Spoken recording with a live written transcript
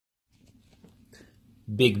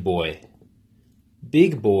Big Boy.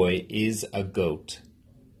 Big Boy is a goat.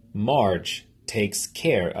 Marge takes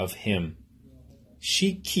care of him.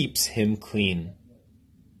 She keeps him clean.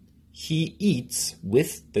 He eats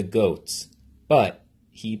with the goats, but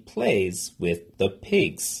he plays with the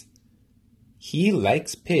pigs. He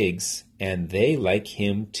likes pigs, and they like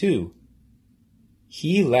him too.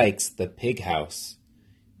 He likes the pig house.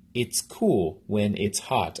 It's cool when it's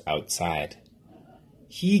hot outside.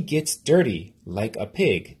 He gets dirty like a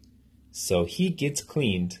pig, so he gets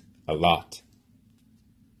cleaned a lot.